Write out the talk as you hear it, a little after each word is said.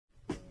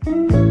Yo,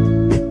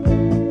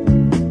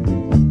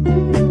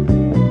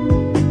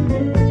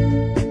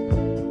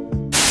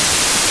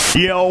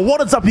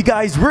 what is up, you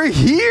guys? We're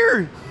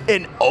here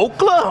in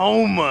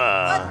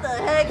Oklahoma. What the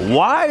heck?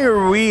 Why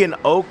are we in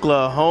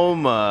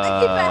Oklahoma?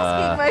 I keep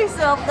asking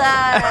myself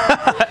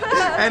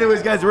that.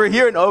 Anyways, guys, we're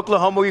here in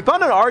Oklahoma. We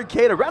found an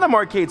arcade, a random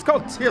arcade. It's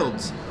called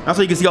Tilt. That's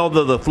why you can see all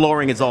the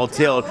flooring is all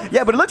tilt.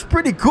 Yeah, but it looks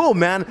pretty cool,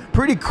 man.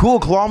 Pretty cool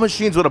claw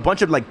machines with a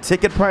bunch of like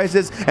ticket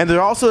prices, and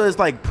there also is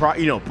like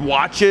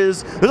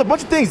watches. There's a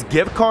bunch of things,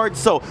 gift cards.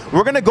 So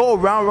we're gonna go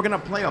around. We're gonna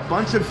play a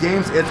bunch of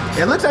games.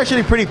 It looks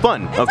actually pretty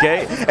fun.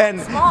 Okay,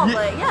 it's small,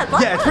 but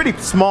yeah, it's pretty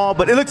small,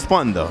 but it looks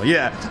fun though.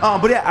 Yeah,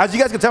 but yeah, as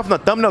you guys can tell from the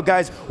thumbnail,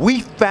 guys,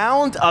 we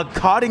found a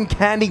cotton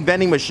candy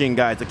vending machine,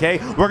 guys. Okay,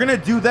 we're gonna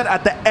do that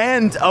at the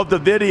end of the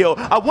video.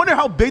 I wonder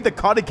how big the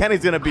cotton candy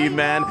is gonna be,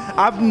 man.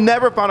 I've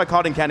never found a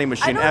cotton candy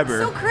machine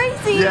ever. It's so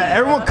crazy. Yeah,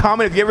 everyone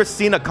comment if you ever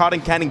seen a cotton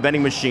candy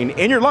vending machine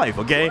in your life.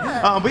 Okay,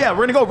 but yeah,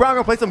 we're gonna go around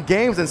and play some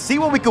games and see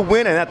what we can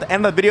win. And at the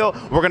end of the video,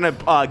 we're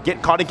gonna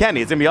get cotton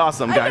candy. It's gonna be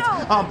awesome, guys.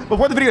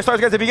 Before the video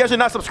starts, guys, if you guys are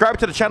not subscribed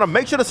to the channel,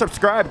 make sure to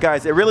subscribe,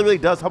 guys. It really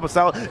does help us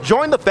out.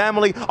 Join the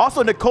family.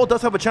 Also, Nicole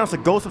does have a chance to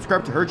go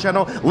subscribe to her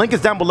channel. Link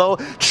is down below.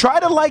 Try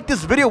to like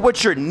this video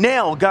with your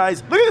nail,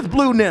 guys. Look at this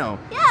blue nail.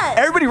 Yes.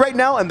 Everybody right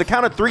now, in the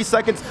count of 3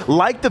 seconds,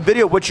 like the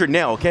video with your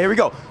nail. Okay, here we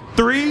go.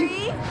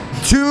 3,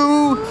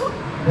 2,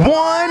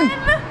 1.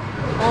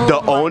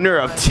 The owner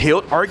of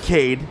Tilt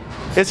Arcade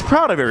is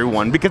proud of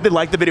everyone because they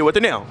like the video with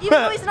their nail.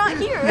 Even though he's not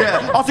here.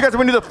 Yeah. Also, guys, we're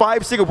gonna do the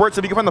 5 secret words. So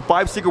if you can find the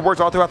 5 secret words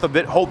all throughout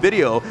the whole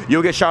video,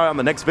 you'll get shouted out on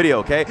the next video.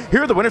 Okay.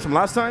 Here are the winners from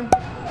last time.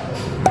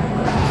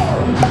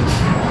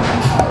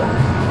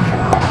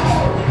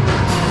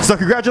 So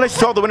congratulations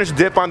to all the winners who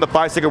did find the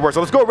 5 secret words.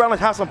 So let's go around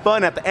and have some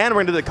fun. At the end,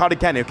 we're gonna do the cotton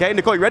candy, okay?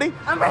 Nicole, you ready?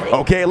 I'm ready.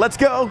 Okay, let's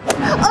go.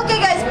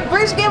 Okay, guys,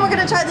 first game, we're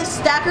gonna try this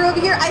stacker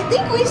over here. I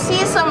think we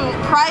see some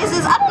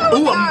prizes. I don't know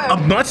what they are.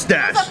 A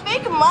mustache. It's a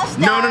fake mustache.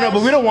 No,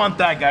 but we don't want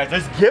that, guys.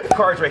 There's gift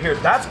cards right here.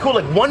 That's cool,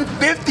 like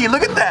 150.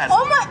 Look at that.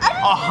 Oh my,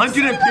 I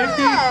didn't even see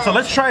 150. that. So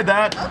let's try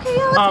that. Okay,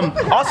 yeah, let's go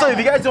for that. Also, if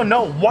you guys don't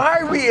know, why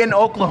are we in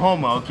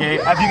Oklahoma, okay?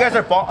 If you guys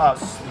are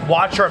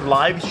watch our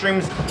live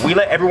streams, we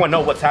let everyone know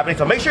what's happening.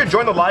 So make sure to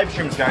join the live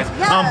streams, guys.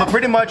 Yeah. But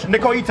pretty much,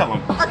 Nicole, you tell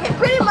them. Okay,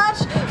 pretty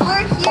much,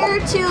 we're here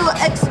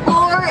to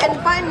explore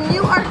and find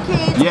new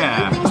arcades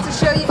and new things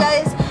to show you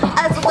guys,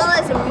 as well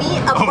as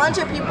meet a bunch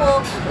of people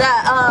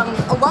that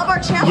love our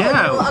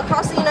channel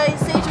across the United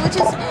States, which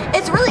is,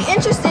 it's really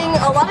interesting.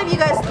 A lot of you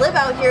guys live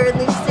out here in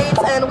these states,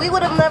 and we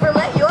would have never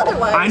met you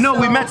otherwise. I know,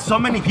 we met so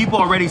many people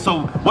already.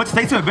 So what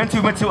states have we been to?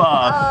 We went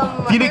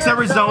to Phoenix,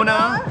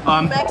 Arizona,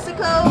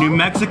 Mexico, New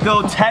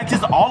Mexico,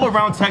 Texas, all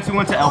around Texas. We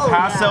went to El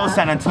Paso,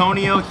 San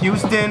Antonio,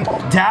 Houston,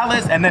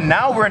 Dallas, and then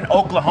now we're in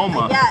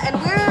Oklahoma. Yeah, and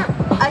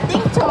I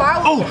think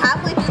tomorrow we'll be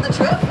halfway through the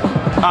trip.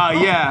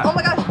 Yeah. Oh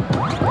my gosh.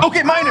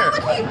 Okay, Minor.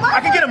 I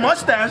can get a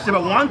mustache if I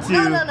want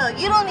to. No,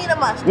 you don't need a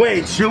mustache.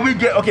 Wait, should we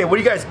get, okay, what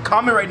do you guys,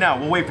 comment right now.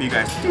 We'll wait for you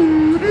guys.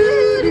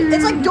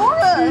 It's like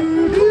Dora.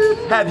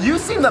 Have you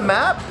seen the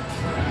map?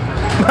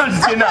 I'm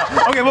just kidding, no.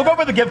 Okay, we'll go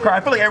for the gift card. I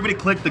feel like everybody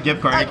clicked the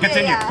gift card. Okay,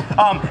 continue.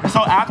 Yeah.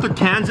 So after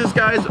Kansas,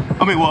 guys,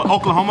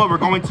 Oklahoma, we're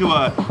going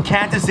to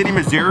Kansas City,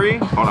 Missouri.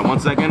 Hold on 1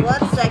 second.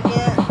 1 second.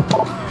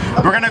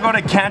 Okay. We're gonna go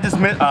to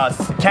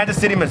Kansas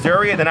City,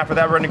 Missouri, and then after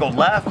that we're gonna go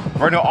left.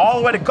 We're gonna go all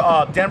the way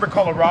to Denver,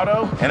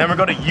 Colorado, and then we're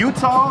going to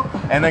Utah,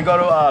 and then go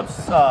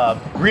to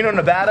Reno,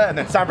 Nevada, and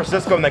then San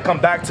Francisco, and then come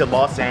back to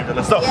Los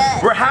Angeles. So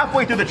we're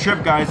halfway through the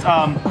trip, guys.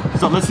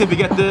 So let's see if we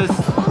get this. Ooh,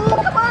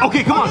 come on.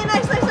 Okay, come on.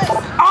 Nice.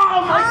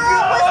 Oh my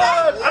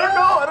God! I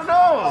don't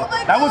know. Oh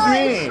my that was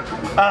me.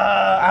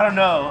 I don't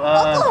know.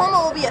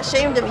 Oklahoma will be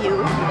ashamed of you.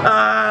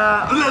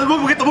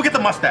 We'll get the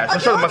mustache.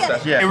 Let's show the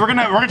mustache. Yeah, we're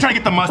gonna try to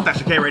get the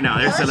mustache. Okay, right now.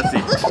 Let's see.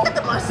 Let's just get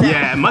the mustache.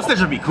 Yeah, mustache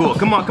would be cool.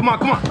 Come on.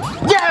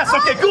 Yes.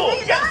 Okay. Cool.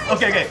 Yes.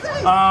 Okay.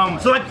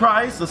 Select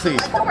prize. Let's see.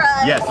 Select the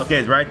prize. Yes. Okay.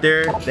 It's right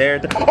there.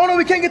 There. Oh no,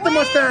 we can't get the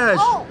mustache.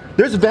 Oh.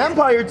 There's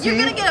vampire teeth. You're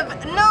gonna get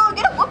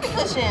a whoopee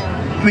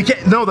cushion. We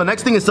can't. No, the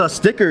next thing is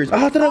stickers.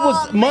 Oh, I thought it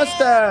was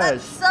mustache.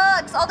 That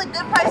sucks. All the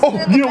good prizes.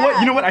 Oh, you know what?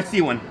 You know what? I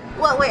see one.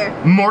 What? Where?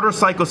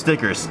 Motorcycle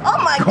stickers. Oh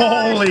my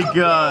God. Holy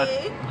God.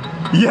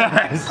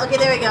 Yes. Okay,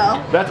 there we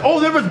go.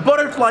 There was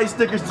butterfly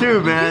stickers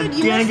too, man. Dude,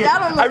 you missed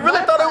out on the I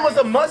really thought it was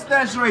a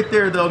mustache right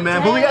there, though,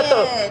 man. But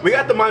we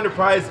got the minor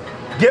prize.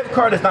 Gift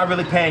card is not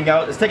really paying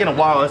out. It's taking a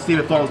while. Let's see if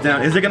it falls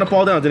down. Is it gonna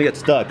fall down or is it gonna get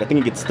stuck? I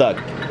think it gets stuck.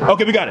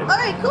 Okay, we got it. All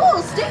right,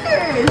 cool.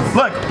 Stickers.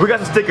 Look, we got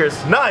the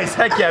stickers. Nice.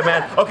 Heck yeah,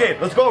 man. Okay,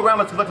 let's go around.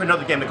 Let's look for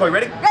another game. Nicole, you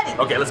ready? Ready.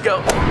 Okay, let's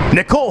go.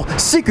 Nicole,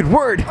 secret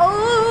word.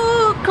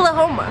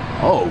 Oklahoma.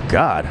 Oh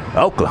God,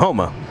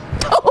 Oklahoma.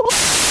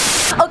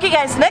 Okay,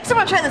 guys, next I'm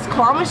gonna try this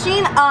claw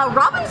machine.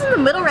 Robin's in the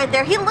middle right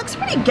there. He looks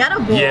pretty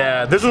gettable.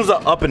 Yeah, this one's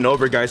up and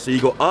over, guys. So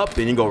you go up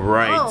and you go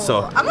right. Oh,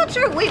 so I'm not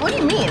sure. Wait, what do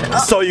you mean?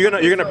 So you're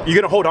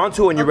gonna hold on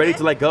to it when you're ready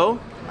to let go.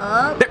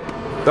 There.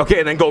 Okay,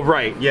 and then go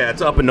right. Yeah,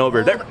 it's up and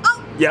over. There.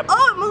 Oh. Yep.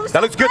 Oh, it moves.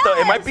 That looks good though.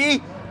 It might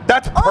be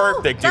That's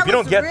perfect, dude. If you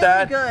don't get really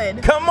that,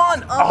 good. come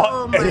on.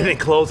 Oh, it didn't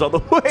close all the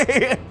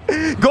way.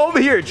 Go over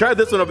here. Try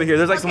this one over here.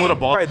 There's like some little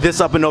ball. Try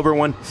this up and over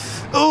one.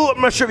 Oh,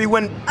 I'm not sure if you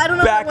went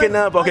backing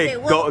up. Okay,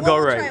 go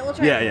right. We'll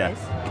try yeah.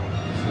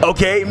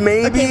 Okay,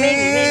 maybe. Okay,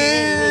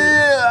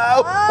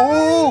 maybe.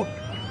 Ooh.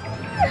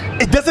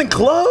 It doesn't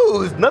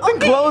close. Nothing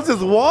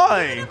closes.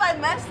 Why? Even if I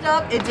messed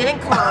up, it didn't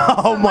close.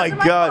 Oh my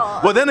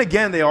God. Well, then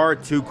again, they are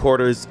 2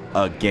 quarters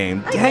a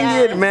game. Dang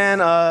it, man.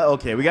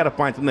 Okay, we got to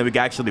find something that we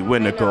can actually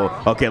win, Nicole.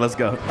 Okay, let's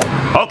go.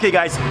 Okay,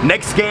 guys,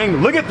 next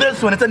game. Look at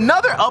this one. It's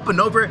another up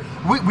and over.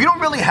 We don't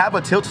really have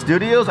a Tilt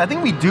Studios. I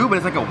think we do, but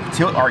it's like a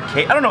Tilt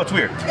arcade. I don't know. It's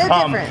weird. It's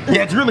different.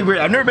 Yeah, it's really weird.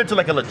 I've never been to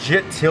like a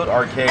legit Tilt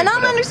arcade. And I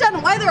don't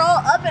understand why they're all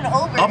up and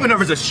over. Up and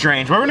overs are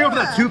strange. We're gonna go for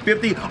that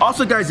 250.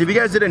 Also, guys, if you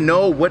guys didn't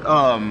know what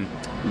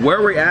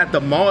where we're at,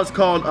 the mall is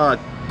called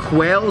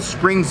Quail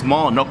Springs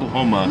Mall in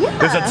Oklahoma. Yeah.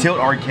 There's a Tilt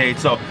arcade,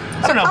 so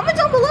I don't know. Comment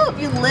down below if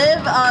you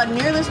live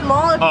near this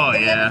mall. Oh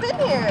yeah. Been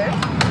here.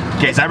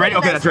 Okay, is that ready?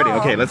 Okay, that's ready.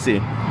 Okay, let's see.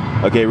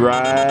 Okay,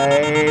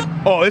 right.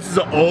 Oh, this is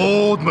an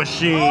old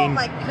machine. Oh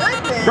my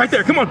goodness. Right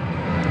there. Come on.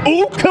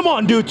 Oh, come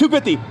on, dude.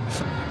 250.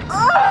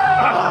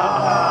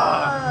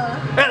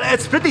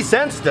 It's 50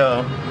 cents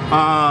though.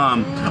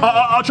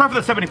 I'll try for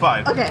the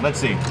 75. Okay. Let's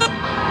see.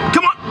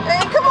 Come on.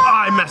 Hey, come on.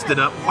 I messed it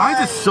up. Why is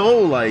it so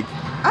like?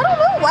 I don't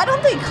know. Why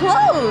don't they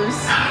close?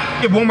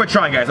 Give one more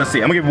try, guys. Let's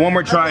see. I'm gonna give one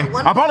more try. Okay,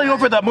 I'll probably go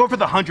for the more for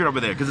the 100 over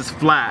there because it's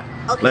flat.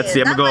 Okay, let's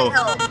see. I'm gonna go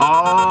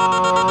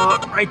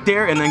right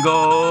there and then go.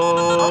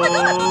 Oh my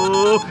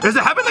God. Is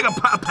it having like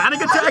a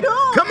panic attack?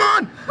 Come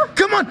on,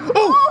 come on.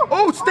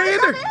 Oh, stay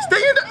in there. Stay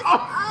in there.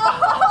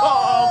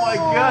 Oh my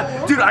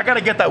God, dude, I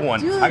gotta get that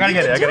one. Dude, I gotta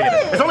get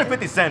it. It's only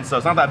 50 cents, so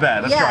it's not that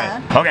bad. Let's try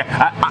it. Okay,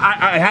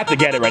 I have to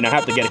get it right now. I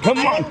have to get it. Come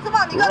on. Come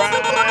on, you gotta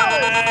stay close.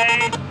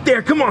 Right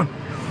there. Come on.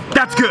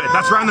 That's good.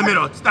 That's right in the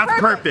middle. That's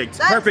perfect.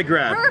 Perfect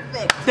grab.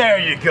 Perfect. There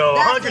you go.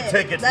 100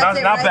 tickets. Not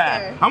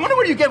bad. I wonder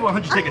where you get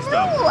 100 tickets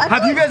though.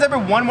 Have you guys ever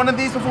won one of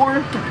these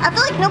before? I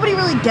feel like nobody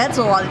really gets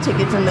a lot of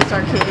tickets in this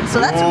arcade, so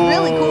that's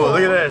really cool.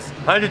 Look at this.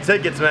 100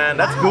 tickets, man.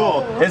 That's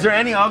cool. Is there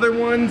any other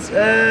ones?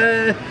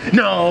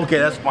 No. Okay,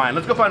 that's fine.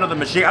 Let's go find another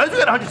machine. At least we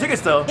got 100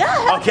 tickets though.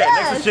 Yeah. Okay,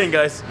 next machine,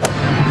 guys.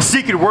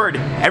 Secret word.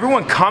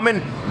 Everyone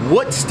comment,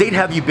 what state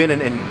have you been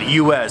in the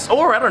US?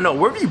 Or I don't know,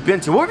 where have you been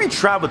to? Where have you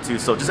traveled to?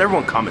 So just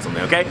everyone comment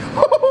something, okay?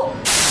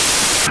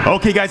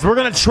 Okay, guys, we're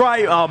gonna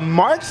try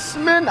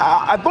Marksman.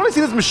 I've only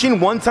seen this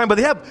machine one time, but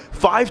they have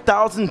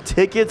 5,000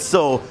 tickets,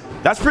 so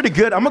that's pretty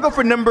good. I'm gonna go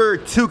for number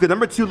 2, because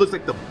number 2 looks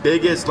like the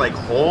biggest like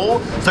hole.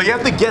 So you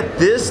have to get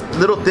this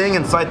little thing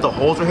inside the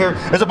holes right here.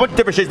 There's a bunch of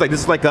different shapes. Like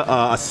this is like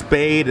a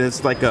spade, and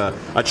it's like a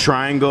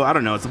triangle. I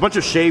don't know. It's a bunch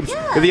of shapes.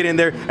 If you get in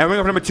there, and we're gonna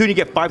go for number 2, and you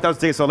get 5,000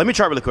 tickets. So let me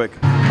try really quick.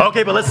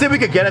 Okay, but let's see if we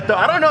can get it though.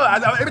 I don't know.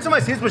 Every time I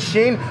see this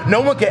machine,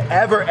 no one can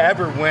ever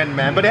win,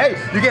 man. But hey,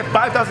 you get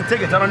 5,000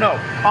 tickets. I don't know.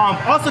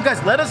 Also,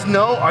 guys, let us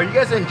know. Are you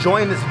guys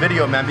enjoying this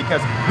video, man?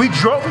 Because we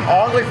drove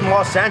all the way from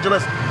Los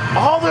Angeles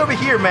all the way over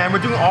here, man. We're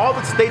doing all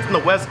the states on the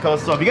West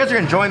Coast. So if you guys are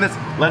enjoying this,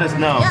 let us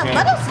know. Yeah,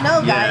 let us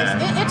know, guys.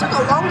 It took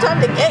a long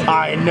time to get here.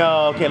 I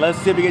know. Okay, let's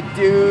see if we can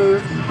do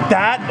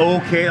that.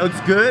 Okay, that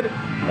looks good.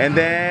 And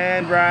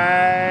then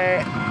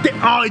right.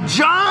 Oh, it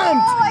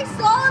jumped! Oh, I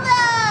saw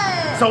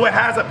that! So it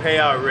has a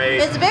payout rate.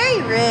 It's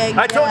very rigged.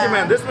 I told you,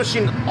 man, this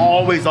machine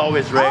always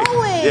rigged.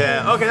 Always.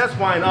 Yeah, okay, that's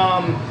fine.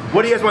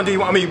 What do you guys want to do?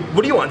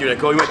 What do you want to do,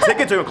 Nicole? You want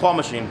tickets or a claw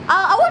machine?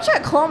 I want to try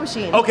a claw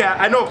machine. Okay,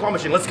 I know a claw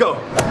machine. Let's go.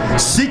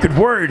 Secret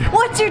word.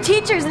 What's your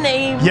teacher's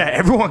name? Yeah,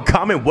 everyone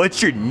comment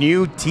what's your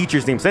new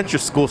teacher's name since your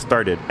school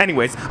started.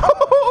 Anyways.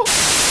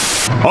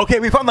 Okay,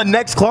 we found the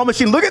next claw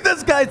machine. Look at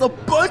this, guys. A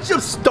bunch of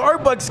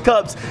Starbucks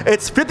cups.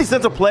 It's 50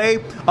 cents a play.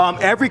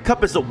 Every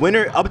cup is a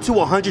winner, up to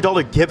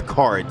 $100 gift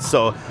card.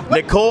 So,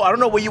 Nicole, I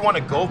don't know what you want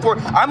to go for.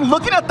 I'm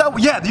looking at that.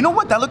 Yeah, you know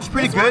what? That looks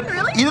pretty good.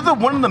 Really? Either the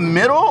one in the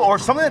middle or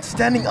something that's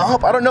standing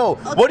up. I don't know.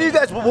 Okay. What would you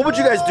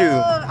guys do?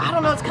 I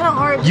don't know. It's kind of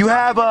hard. You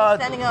have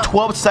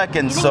 12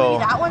 seconds. You think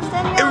maybe that one's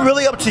standing up? It's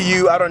really up to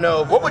you. I don't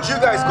know. What would you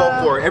guys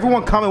go for?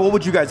 Everyone comment. What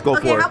would you guys go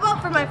for? Okay, how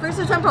about for my first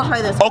attempt, I'll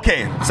try this.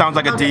 Okay, sounds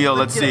like a deal.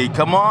 Let's see.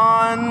 Come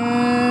on.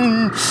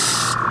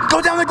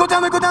 Go down there, go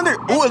down there, go down there.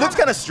 Oh, it looks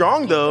kind of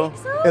strong though.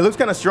 So? It looks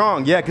kind of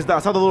strong, yeah, because I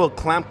saw the little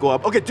clamp go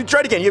up. Okay,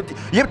 try it again. You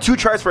have 2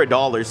 tries for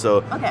 $1,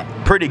 so okay.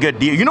 Pretty good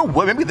deal. You know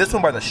what? Maybe this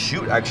one by the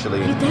chute, actually.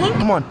 You think?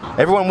 Come on,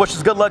 everyone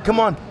wishes good luck. Come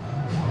on.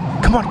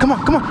 Come on, come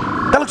on, come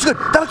on. That looks good.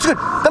 That looks good.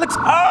 That looks.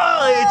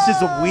 Oh, it's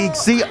just a weak.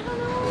 See.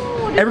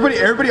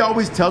 Everybody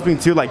always tells me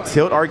too, like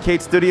Tilt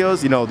Arcade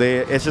Studios, you know,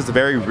 it's just a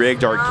very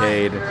rigged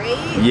arcade.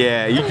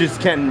 Yeah, you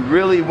just can't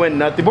really win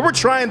nothing. But we're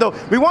trying though.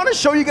 We want to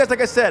show you guys,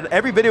 like I said,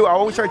 every video I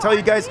always try to tell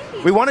you guys,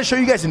 we want to show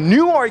you guys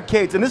new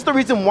arcades. And this is the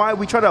reason why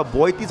we try to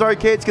avoid these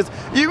arcades, because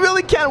you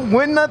really can't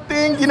win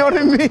nothing, you know what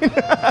I mean?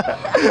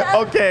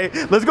 Okay,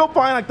 let's go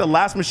find like the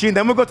last machine,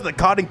 then we'll go to the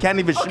cotton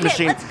candy machine.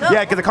 Let's go.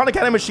 Yeah, because the cotton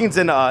candy machine's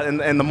in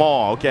the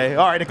mall, okay?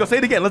 All right, go say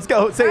it again. Let's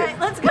go. Say it.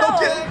 Let's go.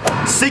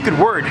 Okay. Secret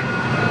word.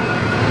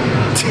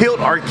 Tilt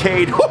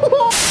arcade. Okay,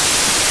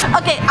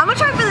 I'm gonna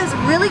try for this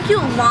really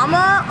cute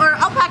llama or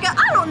alpaca.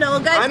 I don't know well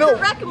guys,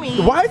 correct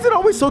me. Why is it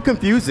always so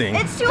confusing?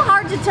 It's too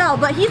hard to tell,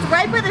 but he's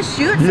right by the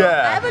chute, so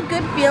I have a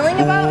good feeling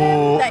about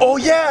him. Oh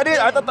yeah, it is.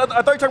 I thought you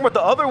were talking about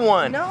the other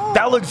one. No.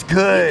 That looks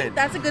good.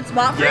 That's a good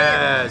spot for him?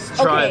 Yes,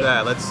 try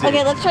that. Let's see.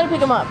 Okay, let's try to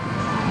pick him up.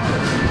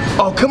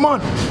 Oh, come on.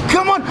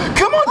 Come on.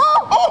 Come on.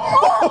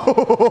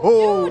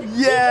 Oh, dude,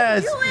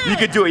 yes. You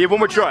can do it. You have one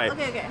more try.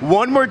 Okay.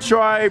 One more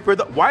try for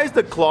the. Why is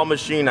the claw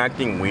machine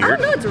acting weird? I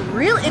don't know. It's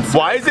really. It's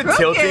Why is it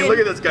tilting? Look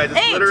at this, guys.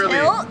 It's literally.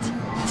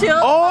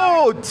 Tilt.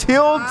 Oh,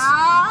 tilt.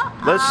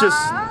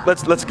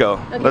 Let's go.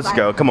 Okay, let's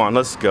go. Come on,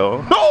 let's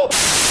go. No.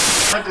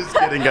 I'm just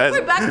kidding, guys.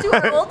 We're back to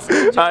our old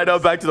school jokes. I know,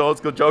 back to the old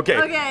school joke.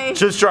 Okay.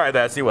 Just try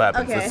that. See what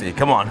happens. Okay. Let's see.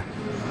 Come on.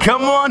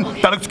 Come on.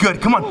 That looks good.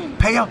 Come on.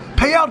 Pay out.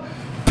 Pay out.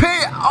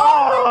 Pay.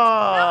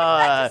 Oh.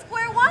 Back to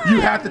square one.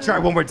 You have to try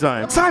one more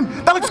time.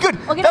 That looks good.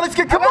 Okay. That looks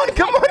good. Come on.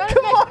 Come on.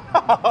 Come on.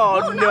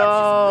 Oh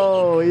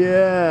no.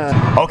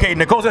 Yeah. Okay,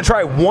 Nicole's gonna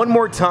try one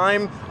more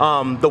time.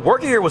 The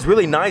worker here was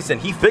really nice,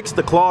 and he fixed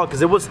the claw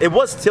because it was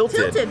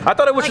tilted. I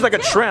thought it was just like a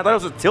trend. I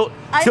thought it was a tilt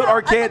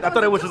arcade. I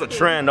thought it was just a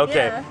trend.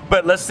 Okay, yeah.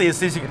 But let's see if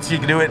you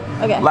can do it.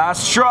 Okay.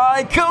 Last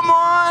try. Come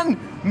on.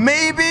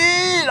 Maybe.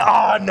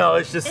 Oh no,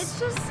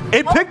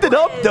 it picked it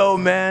up though,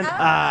 man. What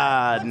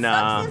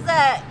sucks is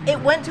that it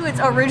went to its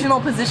original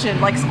position,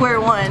 like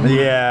square one.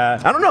 Yeah.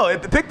 I don't know.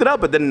 It picked it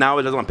up, but then now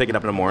it doesn't want to pick it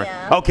up anymore.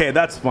 Yeah. Okay,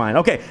 that's fine.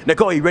 Okay,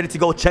 Nicole, are you ready to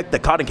go check the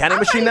cotton candy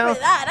machine now? For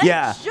that. I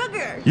need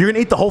sugar. You're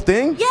gonna eat the whole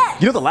thing? Yes.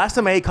 You know, the last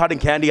time I ate cotton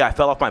candy, I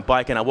fell off my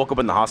bike and I woke up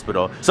in the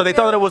hospital. So they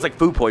thought that it was like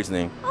food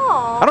poisoning.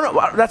 Aww. I don't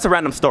know. That's a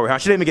random story, huh? I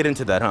shouldn't even get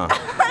into that, huh?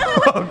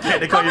 Okay,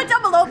 Nicole, comment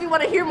down below if you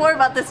want to hear more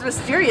about this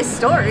mysterious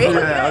story.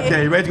 Yeah,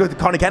 okay. You ready to go to the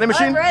cotton candy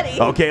machine? I'm ready.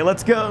 Okay,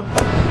 let's go.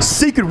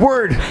 Secret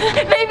word.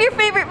 Name your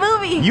favorite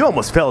movie. You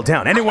almost fell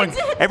down. Everyone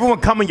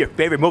comment your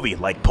favorite movie,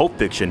 like Pulp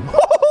Fiction.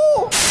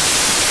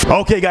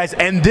 Okay, guys,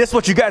 and this is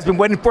what you guys been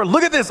waiting for.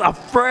 Look at this, a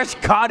fresh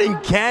cotton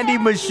candy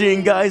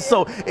machine, guys.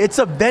 So it's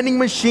a vending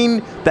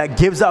machine that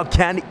gives out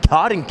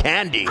cotton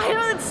candy. I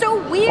know, it's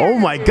so weird. Oh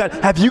my God,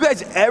 have you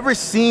guys ever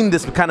seen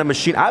this kind of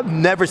machine? I've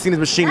never seen this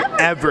machine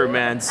ever,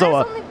 man. So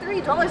it's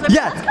only $3. I mean,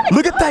 yeah,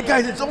 look at that,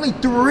 guys. It's only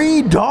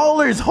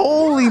 $3.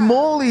 Holy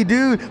moly,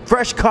 dude.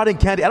 Fresh cotton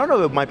candy. I don't know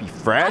if it might be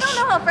fresh. I don't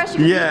know how fresh it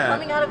could be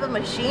coming out of a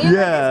machine.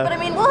 Yeah. But I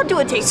mean, we'll do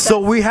a taste test. So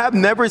we have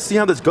never seen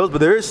how this goes, but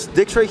there is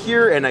sticks right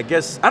here, and I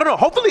guess, I don't know,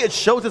 hopefully it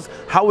shows us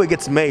how it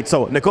gets made.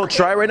 So Nicole,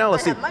 try right now.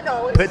 Let's see.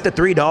 Put the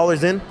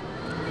 $3 in.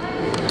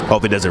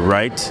 Hope it does it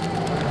right.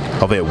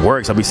 Hope it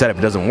works. I'll be sad if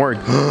it doesn't work.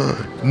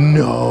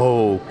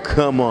 No,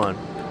 come on.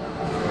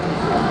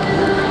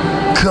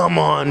 Come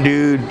on,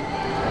 dude.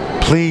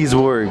 Please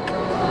work.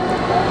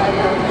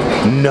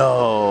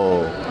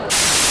 No.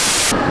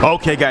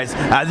 Okay, guys,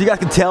 as you guys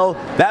can tell,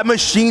 that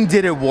machine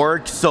didn't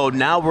work. So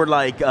now we're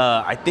like,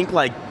 I think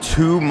like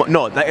 2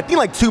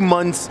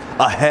 months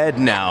ahead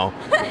now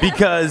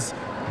because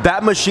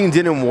that machine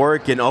didn't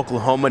work in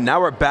Oklahoma.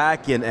 Now we're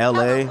back in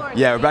L.A.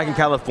 Yeah, we're back in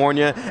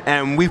California,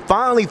 and we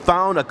finally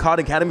found a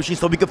cotton candy machine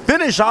so we could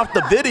finish off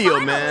the video,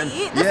 man.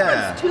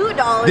 This one's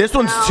 $2. This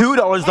one's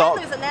 $2.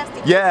 There's a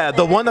nasty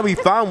the one that we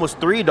found was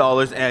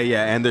 $3.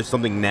 And there's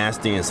something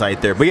nasty inside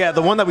there. But yeah,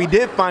 the one that we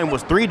did find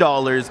was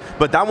 $3,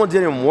 but that one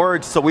didn't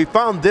work. So we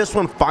found this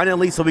one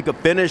finally so we could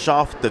finish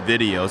off the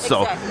video.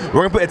 So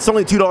we're gonna put, it's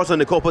only $2, so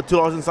Nicole put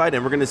 $2 inside,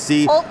 and we're gonna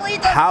see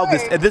how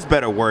this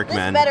better work,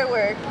 man. This better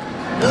work.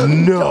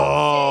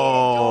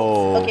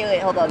 No. Okay,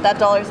 wait, hold on. That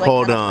 $1's like.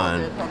 Hold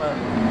on.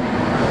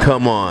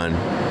 Come on.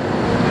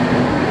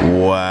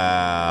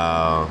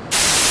 Wow.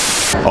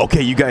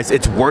 Okay, you guys,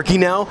 it's working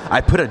now. I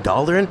put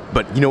 $1 in,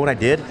 but you know what I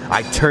did?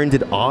 I turned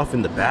it off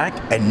in the back,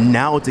 and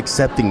now it's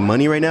accepting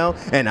money right now.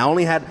 And I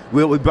only had,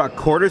 we brought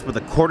quarters, but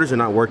the quarters are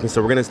not working,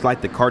 so we're gonna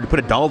slide the card. We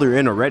put $1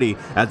 in already,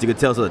 as you can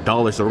tell, it's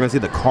 $1. So we're gonna see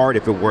the card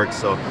if it works.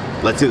 So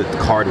let's see if the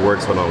card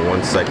works. Hold on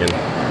 1 second.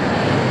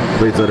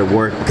 Please let it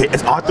work. Okay,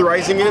 it's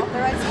authorizing it.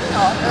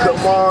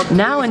 Come on.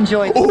 Now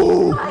enjoy.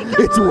 Oh,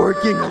 it's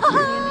working.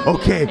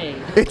 Okay,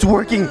 it's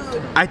working.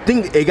 I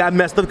think it got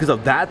messed up because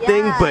of that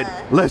thing, but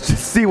let's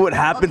just see what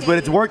happens. But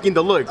it's working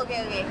to look.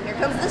 Okay, here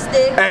comes the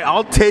stick. Hey,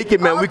 I'll take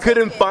it, man. We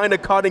couldn't find a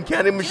cotton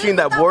candy machine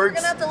that works.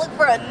 We're gonna have to look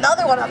for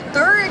another one, a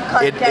third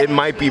cotton candy. It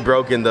might be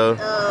broken though.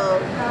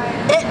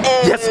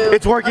 Yes,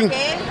 it's working.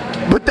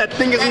 But that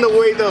thing is in the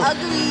way though.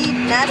 Ugly,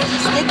 nasty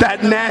stick.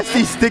 That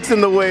nasty stick's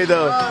in the way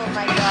though. Oh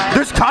my God.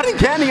 There's cotton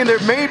candy in there,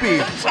 maybe.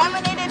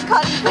 Contaminated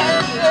cotton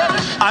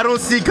candy. I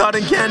don't see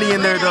cotton candy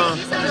in there though.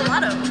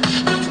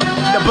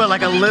 But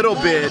like a little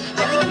bit.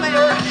 I think it might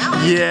have run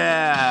out.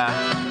 Yeah.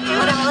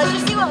 Whatever, let's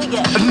just see what we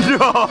get. No.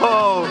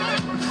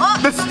 Oh,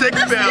 the stick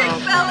fell. Stick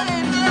fell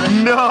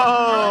in.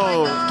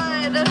 No.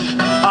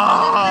 Oh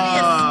my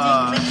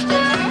God.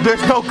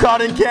 There's no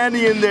cotton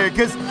candy in there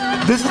because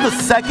this is the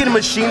second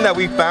machine that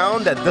we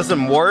found that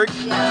doesn't work.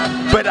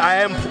 Yeah. But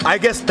I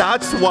guess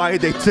that's why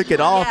they took it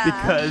off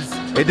because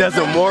it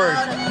doesn't work.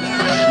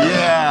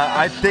 Yeah,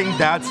 I think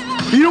that's.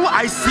 You know what?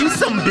 I see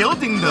some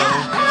building though.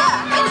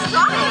 Yeah, it's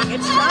trying.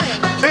 It's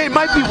trying. It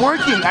might be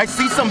working. I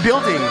see some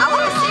building. I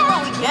want to see what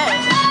we get.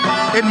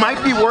 It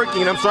might be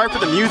working. I'm sorry for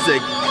the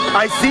music.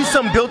 I see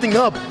some building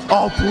up.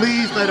 Oh,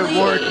 please let it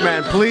work,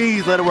 man.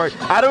 Please let it work.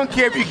 I don't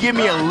care if you give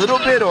me a little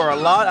bit or a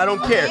lot. I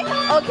don't care.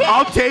 Okay.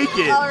 I'll take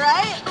it. All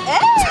right.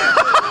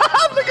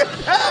 Look at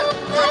that.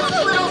 That's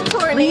a little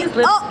tornado. Please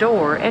lift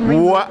door and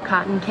remove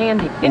cotton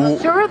candy.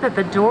 Ensure that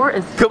the door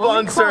is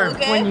fully closed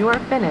when you are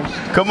finished.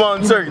 Come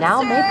on, sir.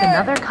 Now make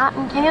another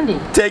cotton candy.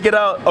 Take it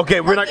out.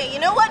 Okay, we're not. Okay, you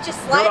know what?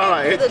 Just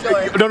slide it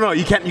through the door. No,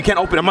 you can't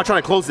open it. I'm not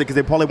trying to close it because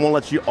they probably won't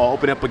let you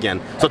open it up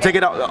again. So take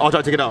it out. I'll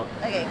try to take it out.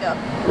 Okay, go.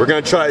 We're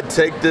gonna try to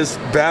take this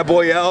bad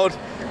boy out.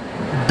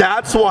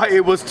 That's why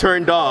it was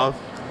turned off.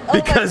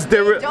 Because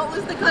there were. Don't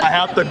lose the cotton I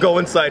have to go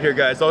inside here,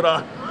 guys. Hold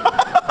on.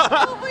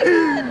 Oh my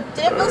god.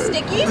 Did it feel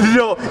sticky?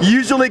 No,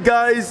 usually,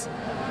 guys.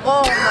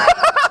 Oh my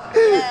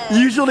god.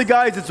 Usually,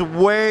 guys, it's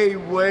way,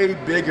 way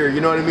bigger. You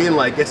know what I mean?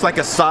 Like, it's like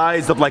a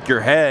size of like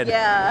your head.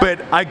 Yeah.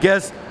 But I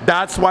guess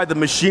that's why the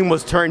machine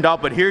was turned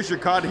off. But here's your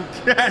cotton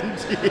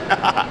candy.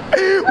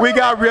 We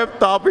got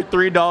ripped off for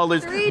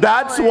 $3.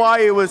 That's why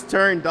it was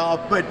turned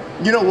off. But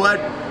you know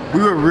what?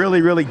 We were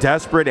really, really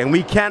desperate, and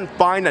we can't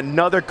find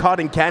another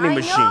cotton candy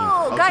machine.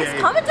 Okay? Guys,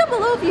 comment down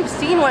below if you've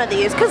seen one of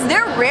these, because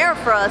they're rare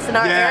for us in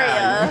our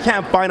area. We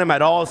can't find them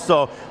at all,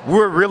 so we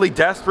were really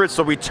desperate,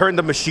 so we turned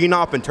the machine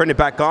off and turned it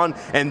back on,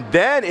 and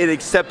then it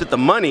accepted the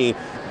money,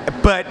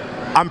 but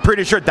I'm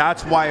pretty sure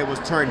that's why it was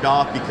turned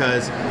off,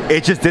 because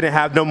it just didn't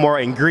have no more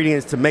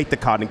ingredients to make the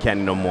cotton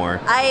candy no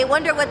more. I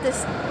wonder what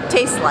this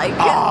tastes like.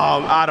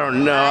 I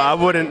don't know. I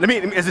wouldn't.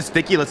 Is it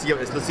sticky? Let's see if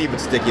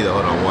it's sticky though.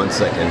 Hold on 1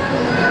 second.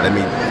 Let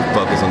me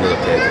focus on the.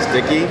 Okay, is it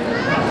sticky?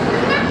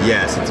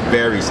 Yes, it's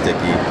very sticky.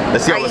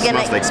 Let's see how it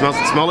smells like.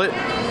 Smell it?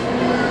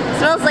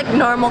 Smells like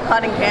normal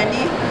cotton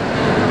candy.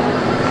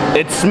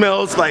 It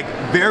smells like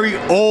very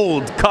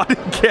old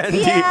cotton candy.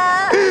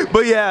 Yeah.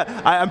 But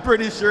yeah, I'm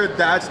pretty sure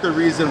that's the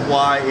reason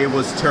why it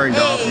was turned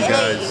off, you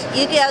guys.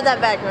 You can have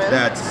that back, man.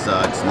 That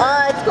sucks,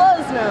 man. It's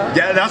closed now.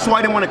 Yeah, that's why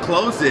I didn't want to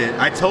close it.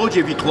 I told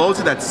you if you close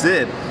it, that's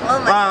it. Oh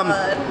my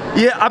god.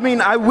 Yeah, I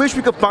mean, I wish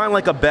we could find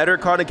like a better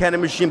cotton candy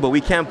machine, but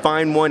we can't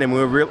find one, and we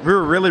were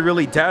really,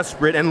 really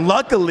desperate. And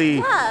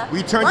luckily,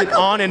 we turned it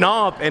on and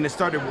off, and it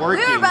started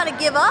working. We were about to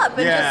give up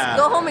and just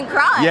go home and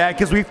cry. Yeah,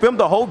 because we filmed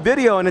the whole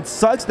video, and it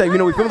sucks that, you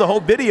know, we filmed the whole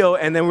video,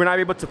 and then we're not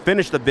able to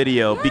finish the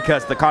video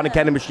because the cotton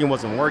candy machine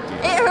wasn't working.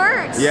 It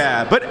hurts.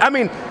 Yeah, but I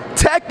mean,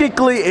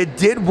 technically it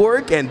did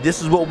work, and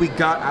this is what we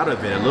got out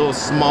of it. A little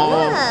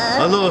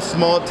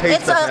small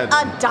taste it's of heaven. It's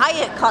a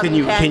diet cotton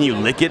candy. Can you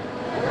lick it?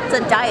 It's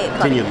a diet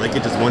cotton. Can you lick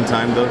it just one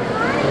time though?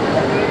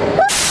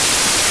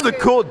 It's a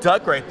cool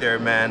duck right there,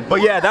 man.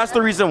 But yeah, that's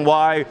the reason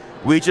why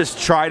we just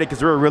tried it,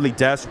 because we were really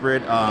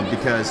desperate,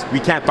 because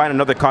we can't find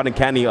another cotton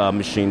candy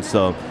machine,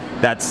 so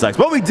that sucks.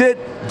 But we did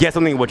get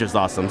something which is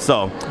awesome.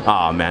 So,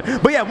 man.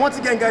 But yeah, once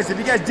again, guys, if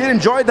you guys did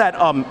enjoy that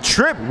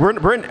trip,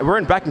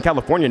 we're back in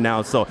California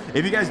now. So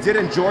if you guys did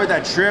enjoy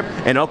that trip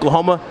in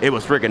Oklahoma, it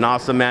was freaking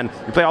awesome, man.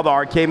 We played all the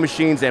arcade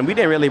machines, and we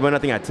didn't really win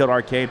nothing at Tilt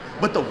Arcade,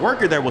 but the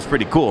worker there was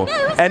pretty cool.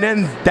 Yeah, and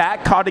then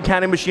that cotton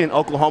candy machine in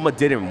Oklahoma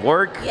didn't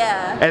work.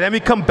 Yeah. And then we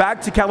come back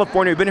to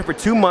California. We've been here for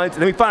 2 months,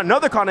 and then we found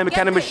another cotton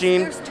candy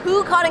machine. There's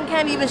 2 cotton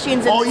candy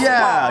machines in this mall.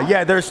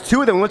 Yeah, there's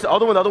 2 of them. We went to the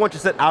other one. The other one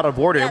just said out of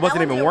order. Yeah, it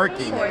wasn't even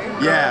working.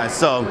 Yeah,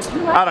 so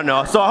I don't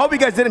know. So I hope you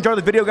guys did enjoy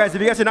the video, guys.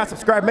 If you guys are not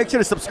subscribed, make sure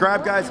to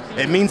subscribe, guys.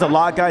 It means a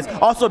lot, guys.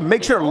 Also,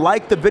 make sure to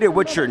like the video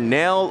with your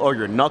nail or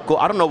your knuckle.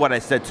 I don't know what I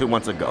said 2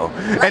 months ago.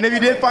 And if you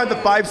did find the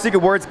 5 secret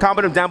words,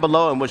 comment them down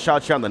below, and we'll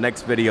shout you on the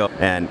next video.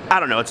 And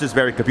I don't know, it's just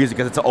very confusing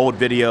because it's an old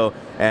video,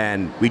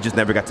 and we just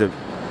never got to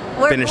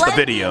finish the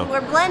video. We're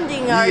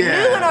blending our new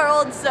and our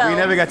old selves. We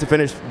never got to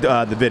finish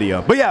the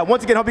video. But yeah,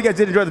 once again, hope you guys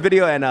did enjoy the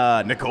video.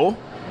 And Nicole?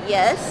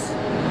 Yes?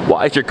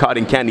 Why is your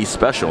cotton candy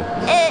special?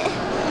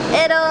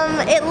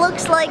 It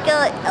looks like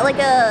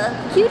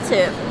a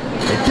Q-tip.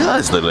 It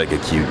does look like a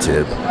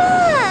Q-tip.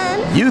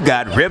 You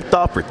got ripped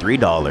off for $3.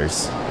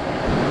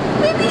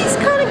 Maybe he's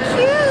kind of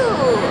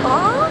cute,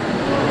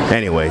 huh?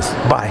 Anyways,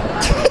 bye.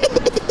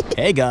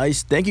 Hey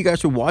guys, thank you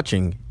guys for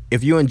watching.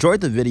 If you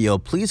enjoyed the video,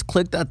 please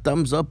click that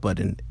thumbs up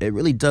button. It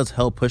really does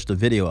help push the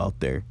video out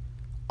there.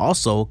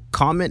 Also,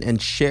 comment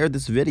and share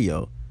this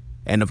video.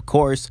 And of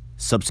course,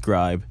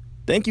 subscribe.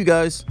 Thank you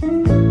guys.